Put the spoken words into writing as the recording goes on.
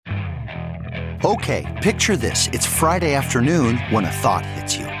Okay, picture this. It's Friday afternoon when a thought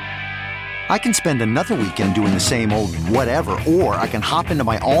hits you. I can spend another weekend doing the same old whatever, or I can hop into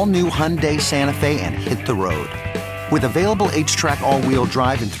my all-new Hyundai Santa Fe and hit the road. With available H-Track all-wheel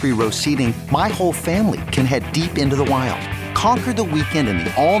drive and 3-row seating, my whole family can head deep into the wild. Conquer the weekend in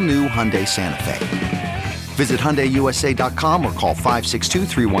the all-new Hyundai Santa Fe. Visit HyundaiUSA.com or call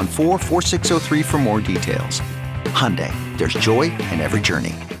 562-314-4603 for more details. Hyundai, there's joy in every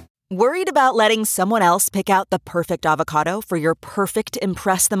journey. Worried about letting someone else pick out the perfect avocado for your perfect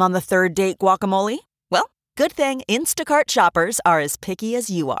impress-them-on-the-third-date guacamole? Well, good thing Instacart shoppers are as picky as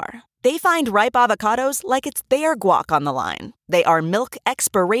you are. They find ripe avocados like it's their guac on the line. They are milk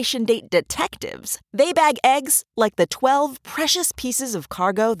expiration date detectives. They bag eggs like the 12 precious pieces of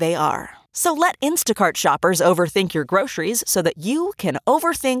cargo they are. So let Instacart shoppers overthink your groceries so that you can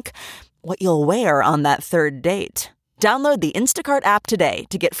overthink what you'll wear on that third date. Download the Instacart app today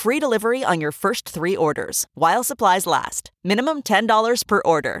to get free delivery on your first 3 orders, while supplies last. Minimum $10 per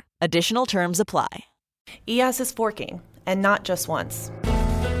order. Additional terms apply. EOS is forking, and not just once.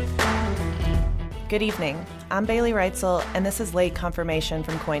 Good evening. I'm Bailey Reitzel, and this is Late Confirmation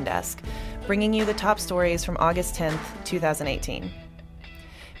from CoinDesk, bringing you the top stories from August 10th, 2018.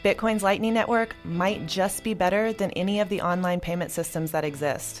 Bitcoin's Lightning Network might just be better than any of the online payment systems that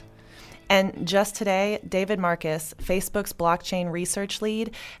exist. And just today, David Marcus, Facebook's blockchain research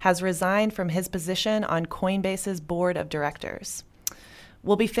lead, has resigned from his position on Coinbase's board of directors.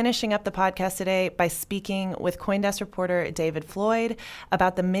 We'll be finishing up the podcast today by speaking with CoinDesk reporter David Floyd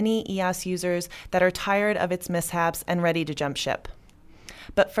about the many EOS users that are tired of its mishaps and ready to jump ship.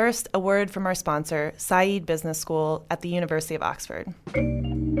 But first, a word from our sponsor, Said Business School at the University of Oxford.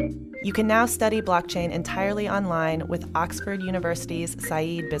 You can now study blockchain entirely online with Oxford University's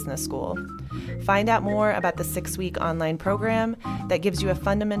Said Business School. Find out more about the 6-week online program that gives you a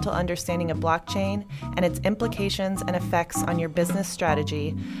fundamental understanding of blockchain and its implications and effects on your business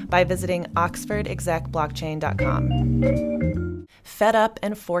strategy by visiting oxfordexecblockchain.com. Fed up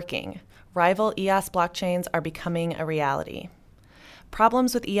and forking, rival EOS blockchains are becoming a reality.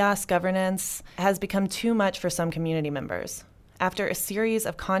 Problems with EOS governance has become too much for some community members. After a series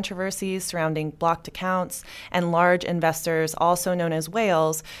of controversies surrounding blocked accounts and large investors, also known as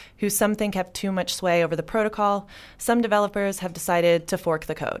whales, who some think have too much sway over the protocol, some developers have decided to fork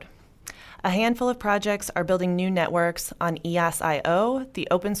the code. A handful of projects are building new networks on EOS.io, the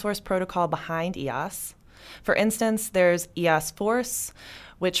open source protocol behind EOS. For instance, there's EOS Force,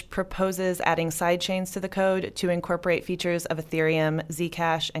 which proposes adding sidechains to the code to incorporate features of Ethereum,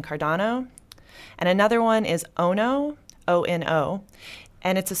 Zcash, and Cardano. And another one is Ono, O-N-O,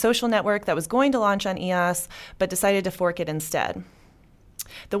 and it's a social network that was going to launch on EOS, but decided to fork it instead.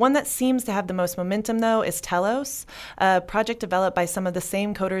 The one that seems to have the most momentum, though, is Telos, a project developed by some of the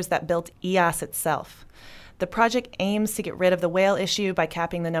same coders that built EOS itself. The project aims to get rid of the whale issue by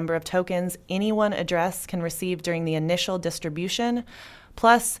capping the number of tokens any one address can receive during the initial distribution.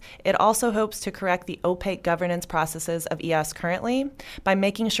 Plus, it also hopes to correct the opaque governance processes of EOS currently by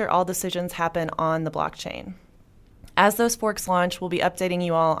making sure all decisions happen on the blockchain. As those forks launch, we'll be updating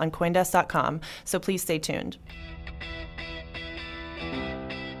you all on Coindesk.com, so please stay tuned.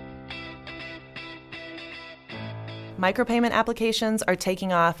 Micropayment applications are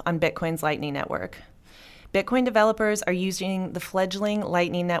taking off on Bitcoin's Lightning Network. Bitcoin developers are using the fledgling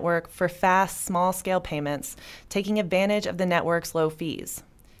Lightning Network for fast, small-scale payments, taking advantage of the network's low fees.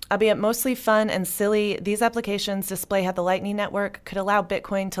 Albeit mostly fun and silly, these applications display how the Lightning Network could allow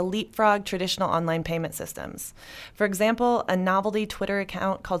Bitcoin to leapfrog traditional online payment systems. For example, a novelty Twitter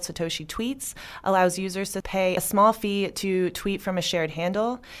account called Satoshi Tweets allows users to pay a small fee to tweet from a shared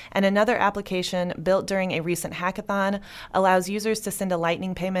handle, and another application built during a recent hackathon allows users to send a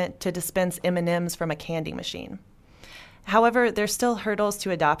Lightning payment to dispense M&Ms from a candy machine. However, there's still hurdles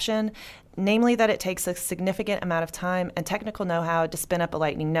to adoption, namely that it takes a significant amount of time and technical know-how to spin up a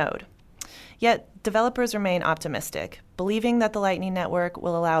Lightning node. Yet, developers remain optimistic, believing that the Lightning Network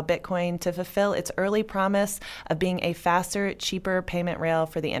will allow Bitcoin to fulfill its early promise of being a faster, cheaper payment rail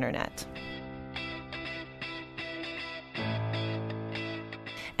for the internet.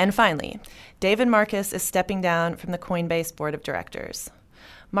 And finally, David Marcus is stepping down from the Coinbase board of directors.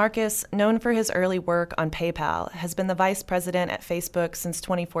 Marcus, known for his early work on PayPal, has been the vice president at Facebook since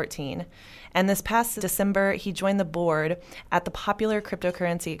 2014, and this past December, he joined the board at the popular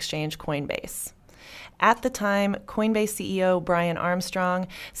cryptocurrency exchange Coinbase. At the time, Coinbase CEO Brian Armstrong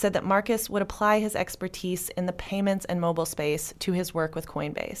said that Marcus would apply his expertise in the payments and mobile space to his work with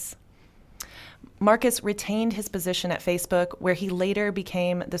Coinbase. Marcus retained his position at Facebook, where he later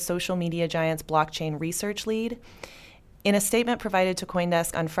became the social media giant's blockchain research lead. In a statement provided to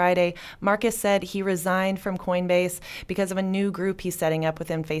CoinDesk on Friday, Marcus said he resigned from Coinbase because of a new group he's setting up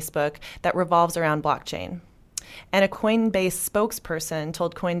within Facebook that revolves around blockchain. And a Coinbase spokesperson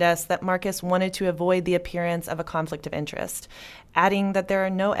told CoinDesk that Marcus wanted to avoid the appearance of a conflict of interest, adding that there are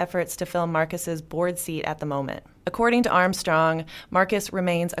no efforts to fill Marcus's board seat at the moment. According to Armstrong, Marcus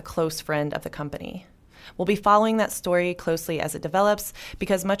remains a close friend of the company. We'll be following that story closely as it develops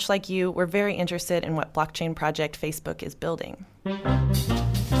because, much like you, we're very interested in what blockchain project Facebook is building.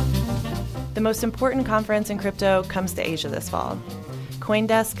 The most important conference in crypto comes to Asia this fall.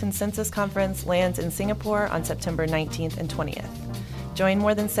 CoinDesk Consensus Conference lands in Singapore on September 19th and 20th. Join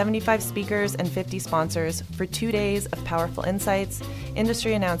more than 75 speakers and 50 sponsors for 2 days of powerful insights,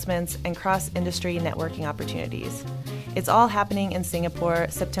 industry announcements, and cross-industry networking opportunities. It's all happening in Singapore,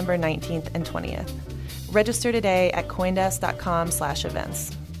 September 19th and 20th. Register today at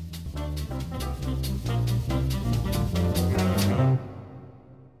coindesk.com/events.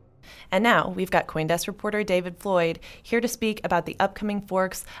 And now we've got CoinDesk reporter David Floyd here to speak about the upcoming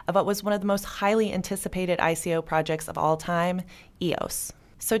forks of what was one of the most highly anticipated ICO projects of all time, EOS.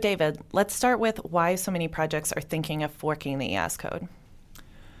 So David, let's start with why so many projects are thinking of forking the EOS code.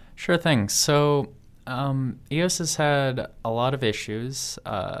 Sure thing. So EOS has had a lot of issues,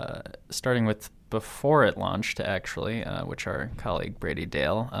 starting with before it launched, actually, which our colleague Brady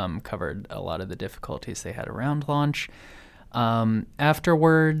Dale covered a lot of the difficulties they had around launch.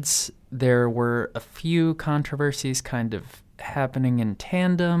 Afterwards, there were a few controversies kind of happening in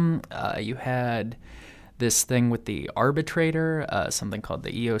tandem. You had this thing with the arbitrator, something called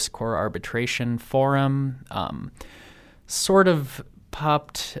the EOS Core Arbitration Forum, sort of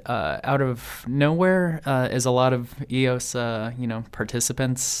popped out of nowhere as a lot of EOS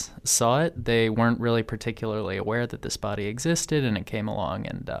participants saw it. They weren't really particularly aware that this body existed, and it came along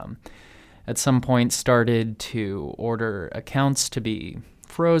and at some point started to order accounts to be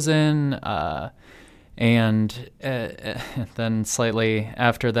frozen, and then slightly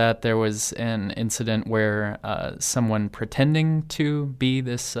after that there was an incident where someone pretending to be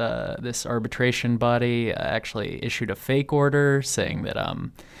this arbitration body actually issued a fake order saying that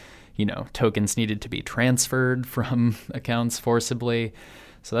tokens needed to be transferred from accounts forcibly.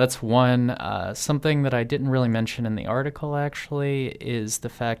 So that's one. Something that I didn't really mention in the article, actually, is the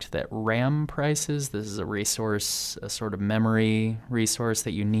fact that RAM prices, this is a resource, a sort of memory resource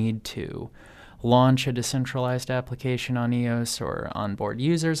that you need to launch a decentralized application on EOS or onboard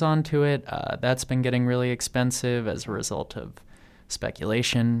users onto it. That's been getting really expensive as a result of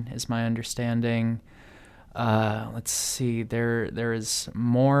speculation, is my understanding. Let's see, there is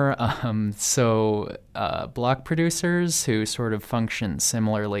more. Block producers who sort of function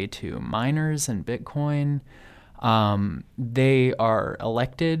similarly to miners in Bitcoin, they are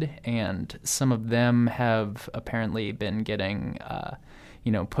elected, and some of them have apparently been getting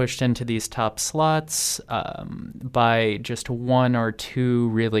pushed into these top slots by just one or two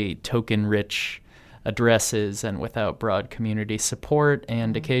really token-rich addresses and without broad community support,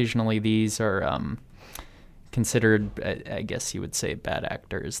 and occasionally these are considered, I guess you would say, bad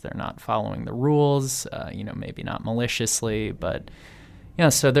actors. They're not following the rules, maybe not maliciously, but yeah.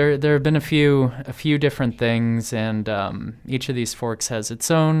 So there have been a few different things, and each of these forks has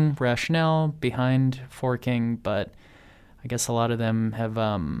its own rationale behind forking, but I guess a lot of them have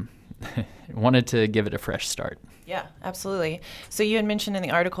wanted to give it a fresh start. Yeah, absolutely. So you had mentioned in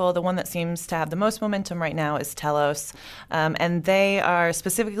the article the one that seems to have the most momentum right now is Telos, and they are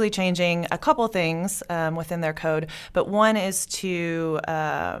specifically changing a couple things within their code, but one is to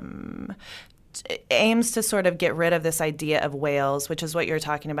aims to sort of get rid of this idea of whales, which is what you're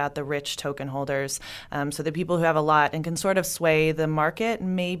talking about, the rich token holders, so the people who have a lot and can sort of sway the market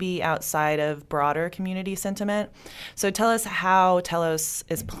maybe outside of broader community sentiment. So tell us how Telos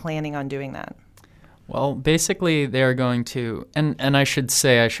is planning on doing that. Well, basically, they are going to, and I should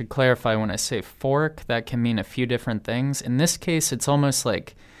clarify, when I say fork, that can mean a few different things. In this case, it's almost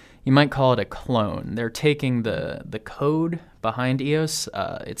like you might call it a clone. They're taking the code behind EOS.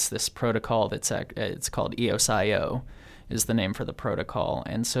 It's this protocol it's called EOS.io is the name for the protocol.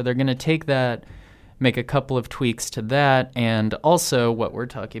 And so they're going to take that, make a couple of tweaks to that, and also what we're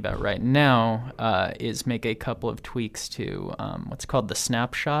talking about right now is make a couple of tweaks to what's called the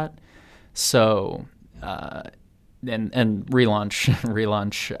snapshot. So and relaunch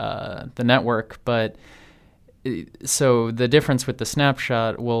the network. But so the difference with the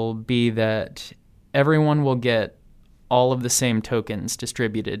snapshot will be that everyone will get all of the same tokens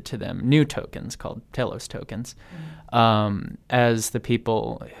distributed to them, new tokens called Telos tokens, as the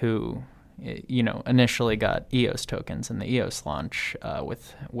people who initially got EOS tokens in the EOS launch,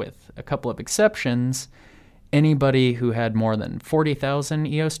 with a couple of exceptions. anybody who had more than 40,000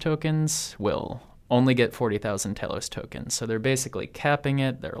 EOS tokens will only get 40,000 Telos tokens. So they're basically capping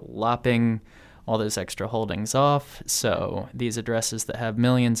it. They're lopping all those extra holdings off. So these addresses that have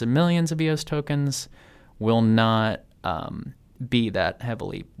millions and millions of EOS tokens will not be that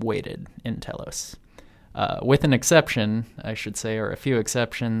heavily weighted in Telos. With an exception, I should say, or a few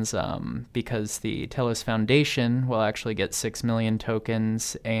exceptions, because the Telos Foundation will actually get 6 million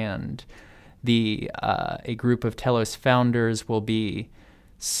tokens, and a group of Telos founders will be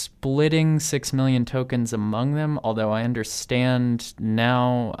splitting 6 million tokens among them, although I understand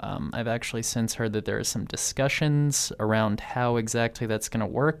now, I've actually since heard that there are some discussions around how exactly that's going to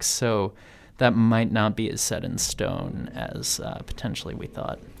work, so that might not be as set in stone as potentially we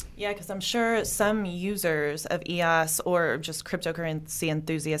thought. Yeah, because I'm sure some users of EOS or just cryptocurrency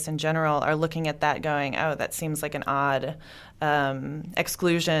enthusiasts in general are looking at that going, oh, that seems like an odd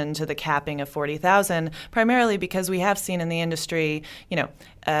exclusion to the capping of 40,000, primarily because we have seen in the industry,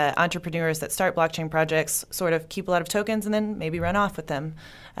 entrepreneurs that start blockchain projects sort of keep a lot of tokens and then maybe run off with them.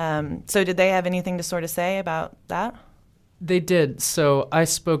 So did they have anything to sort of say about that? They did. So I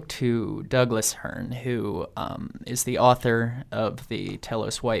spoke to Douglas Hearn, who is the author of the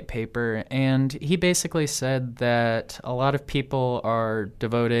Telos white paper, and he basically said that a lot of people are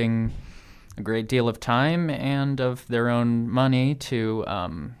devoting a great deal of time and of their own money to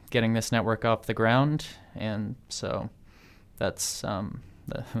getting this network off the ground, and so that's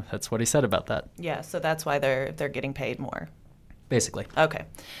what he said about that. Yeah, so that's why they're getting paid more. Basically. Okay.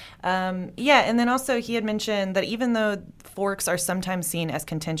 And then also he had mentioned that even though forks are sometimes seen as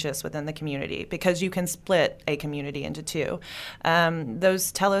contentious within the community, because you can split a community into two,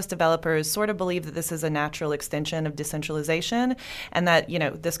 those Telos developers sort of believe that this is a natural extension of decentralization and that,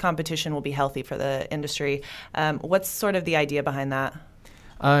 this competition will be healthy for the industry. What's sort of the idea behind that?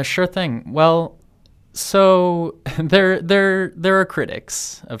 Sure thing. Well, so there are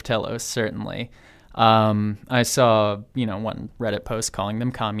critics of Telos, certainly. I saw, one Reddit post calling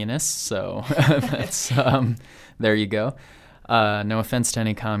them communists, so that's, there you go. No offense to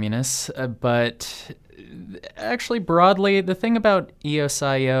any communists, but actually broadly, the thing about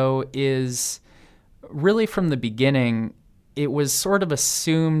EOS.io is really from the beginning, it was sort of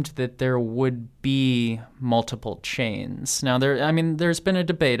assumed that there would be multiple chains. Now, there's been a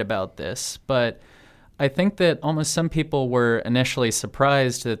debate about this, but I think that almost some people were initially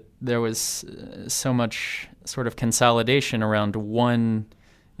surprised that there was so much sort of consolidation around one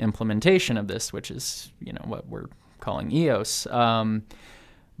implementation of this, which is, what we're calling EOS.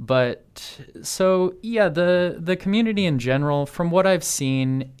 But so, yeah, the community in general, from what I've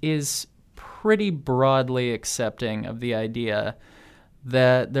seen, is pretty broadly accepting of the idea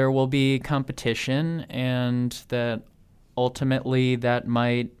that there will be competition and that ultimately that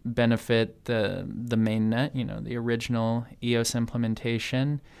might benefit the mainnet, the original EOS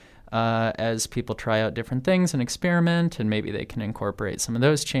implementation, as people try out different things and experiment, and maybe they can incorporate some of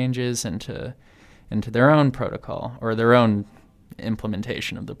those changes into their own protocol or their own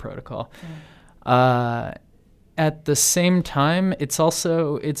implementation of the protocol. At the same time, it's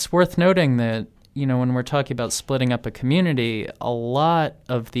worth noting that, when we're talking about splitting up a community, a lot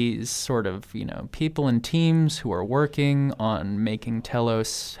of these sort of, people and teams who are working on making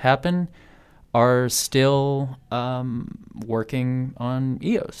Telos happen are still working on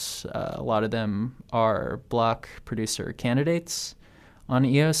EOS. A lot of them are block producer candidates on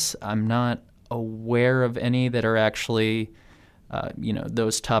EOS. I'm not aware of any that are actually,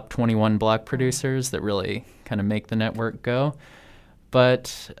 those top 21 block producers that really kind of make the network go.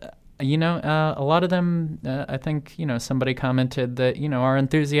 But a lot of them, I think, somebody commented that, our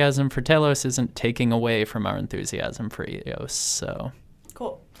enthusiasm for Telos isn't taking away from our enthusiasm for EOS, so.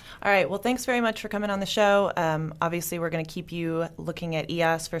 Cool. All right. Well, thanks very much for coming on the show. Obviously, we're going to keep you looking at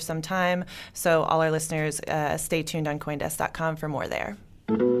EOS for some time, so all our listeners, stay tuned on Coindesk.com for more there.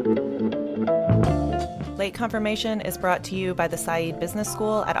 Late Confirmation is brought to you by the Said Business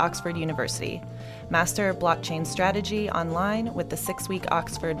School at Oxford University. Master Blockchain Strategy online with the 6-week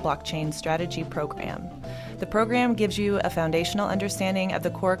Oxford Blockchain Strategy program. The program gives you a foundational understanding of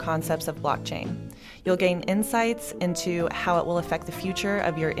the core concepts of blockchain. You'll gain insights into how it will affect the future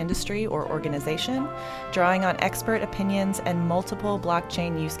of your industry or organization, drawing on expert opinions and multiple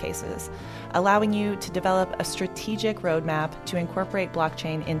blockchain use cases, allowing you to develop a strategic roadmap to incorporate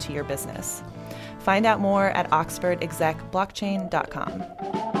blockchain into your business. Find out more at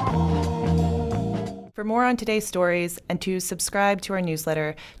oxfordexecblockchain.com. For more on today's stories and to subscribe to our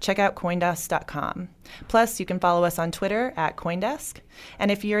newsletter, check out Coindesk.com. Plus, you can follow us on Twitter at Coindesk. And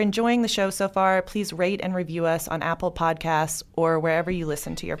if you're enjoying the show so far, please rate and review us on Apple Podcasts or wherever you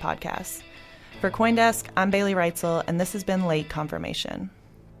listen to your podcasts. For CoinDesk, I'm Bailey Reitzel, and this has been Late Confirmation.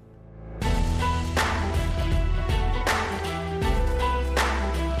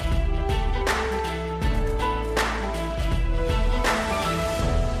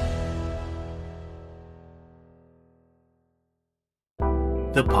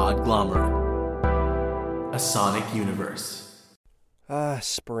 The Podglomerate, a sonic universe.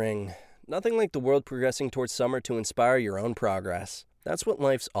 Spring. Nothing like the world progressing towards summer to inspire your own progress. That's what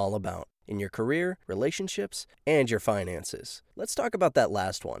life's all about. In your career, relationships, and your finances. Let's talk about that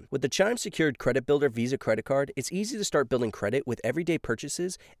last one. With the Chime Secured Credit Builder Visa Credit Card, it's easy to start building credit with everyday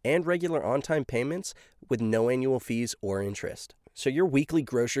purchases and regular on-time payments with no annual fees or interest. So your weekly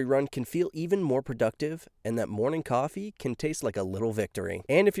grocery run can feel even more productive, and that morning coffee can taste like a little victory.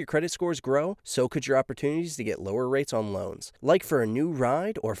 And if your credit scores grow, so could your opportunities to get lower rates on loans. Like for a new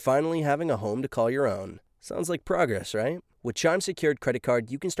ride or finally having a home to call your own. Sounds like progress, right? With Chime Secured Credit Card,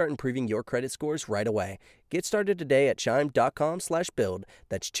 you can start improving your credit scores right away. Get started today at chime.com/build.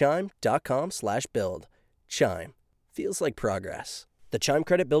 That's chime.com/build. Chime. Feels like progress. The Chime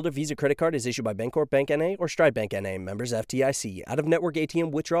Credit Builder Visa Credit Card is issued by Bancorp Bank N.A. or Stride Bank N.A., members FDIC. Out-of-network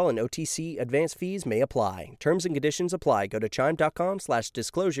ATM withdrawal and OTC advance fees may apply. Terms and conditions apply. Go to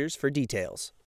chime.com/disclosures for details.